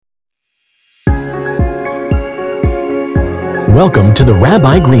Welcome to the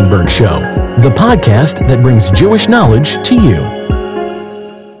Rabbi Greenberg Show, the podcast that brings Jewish knowledge to you.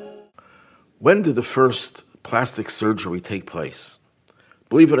 When did the first plastic surgery take place?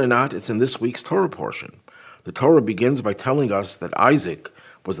 Believe it or not, it's in this week's Torah portion. The Torah begins by telling us that Isaac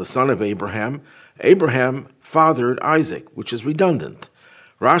was the son of Abraham. Abraham fathered Isaac, which is redundant.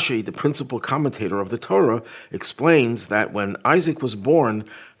 Rashi, the principal commentator of the Torah, explains that when Isaac was born,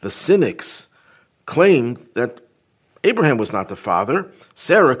 the cynics claimed that Abraham was not the father.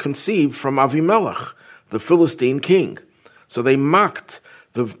 Sarah conceived from Avimelech, the Philistine king. So they mocked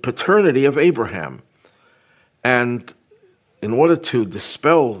the paternity of Abraham. And in order to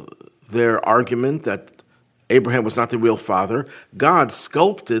dispel their argument that Abraham was not the real father, God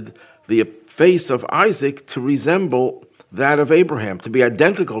sculpted the face of Isaac to resemble that of Abraham, to be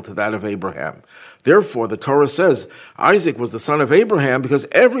identical to that of Abraham. Therefore, the Torah says Isaac was the son of Abraham because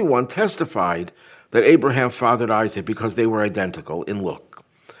everyone testified that Abraham fathered Isaac because they were identical in look.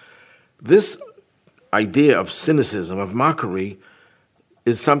 This idea of cynicism, of mockery,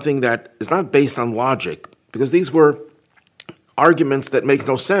 is something that is not based on logic, because these were arguments that make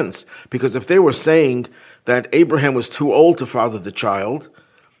no sense. Because if they were saying that Abraham was too old to father the child,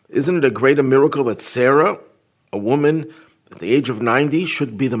 isn't it a greater miracle that Sarah, a woman at the age of 90,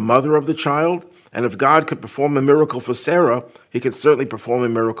 should be the mother of the child? And if God could perform a miracle for Sarah, he could certainly perform a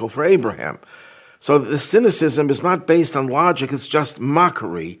miracle for Abraham. So the cynicism is not based on logic, it's just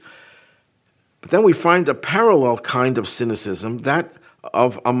mockery. But then we find a parallel kind of cynicism, that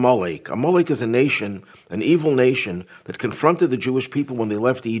of Amalek. Amalek is a nation, an evil nation, that confronted the Jewish people when they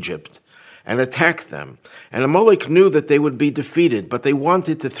left Egypt and attacked them. And Amalek knew that they would be defeated, but they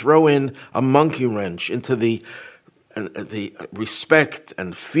wanted to throw in a monkey wrench into the respect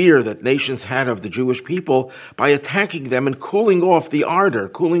and fear that nations had of the Jewish people by attacking them and cooling off the ardor,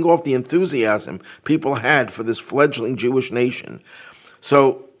 cooling off the enthusiasm people had for this fledgling Jewish nation.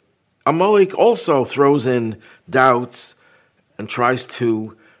 So Amalek also throws in doubts and tries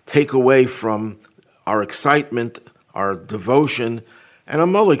to take away from our excitement, our devotion, and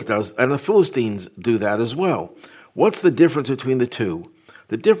Amalek does, and the Philistines do that as well. What's the difference between the two?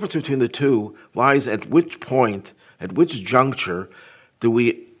 The difference between the two lies at which point, at which juncture do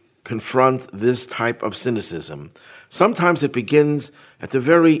we confront this type of cynicism? Sometimes it begins at the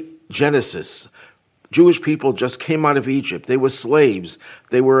very genesis. Jewish people just came out of Egypt. They were slaves.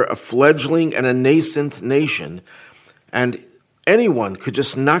 They were a fledgling and a nascent nation. And anyone could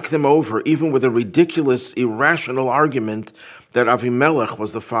just knock them over, even with a ridiculous, irrational argument that Avimelech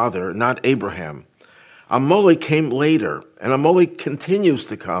was the father, not Abraham. Amalek came later, and Amalek continues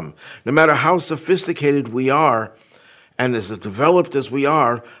to come. No matter how sophisticated we are, and as developed as we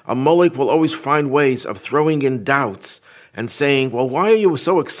are, Amalek will always find ways of throwing in doubts and saying, well, why are you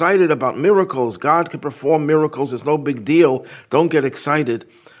so excited about miracles? God can perform miracles. It's no big deal. Don't get excited.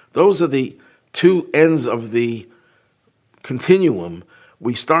 Those are the two ends of the continuum.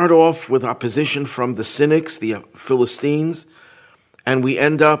 We start off with opposition from the cynics, the Philistines, and we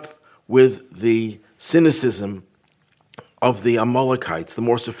end up with the cynicism of the Amalekites, the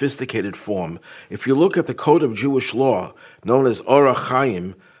more sophisticated form. If you look at the code of Jewish law, known as Orach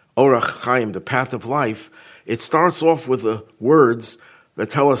Chaim, the path of life, it starts off with the words that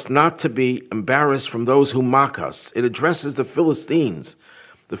tell us not to be embarrassed from those who mock us. It addresses the Philistines,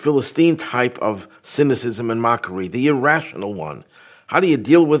 the Philistine type of cynicism and mockery, the irrational one. How do you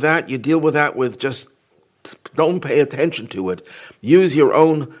deal with that? You deal with that with just don't pay attention to it. Use your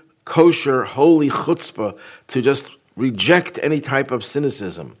own kosher, holy chutzpah to just reject any type of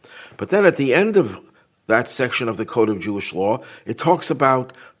cynicism. But then at the end of that section of the Code of Jewish Law, it talks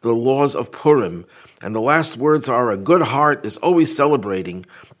about the laws of Purim. And the last words are, a good heart is always celebrating.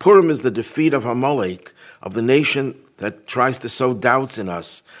 Purim is the defeat of Amalek, of the nation that tries to sow doubts in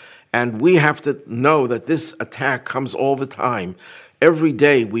us. And we have to know that this attack comes all the time. Every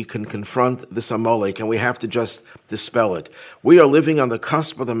day we can confront this Amalek, and we have to just dispel it. We are living on the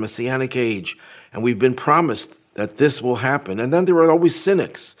cusp of the Messianic age, and we've been promised that this will happen. And then there are always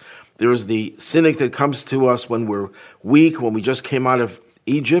cynics. There is the cynic that comes to us when we're weak, when we just came out of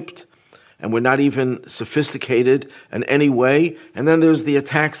Egypt, and we're not even sophisticated in any way. And then there's the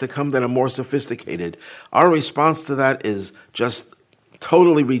attacks that come that are more sophisticated. Our response to that is just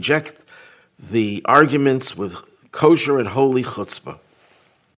totally reject the arguments with kosher and holy chutzpah.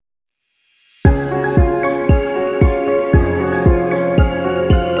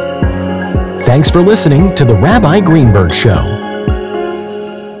 Thanks for listening to the Rabbi Greenberg Show.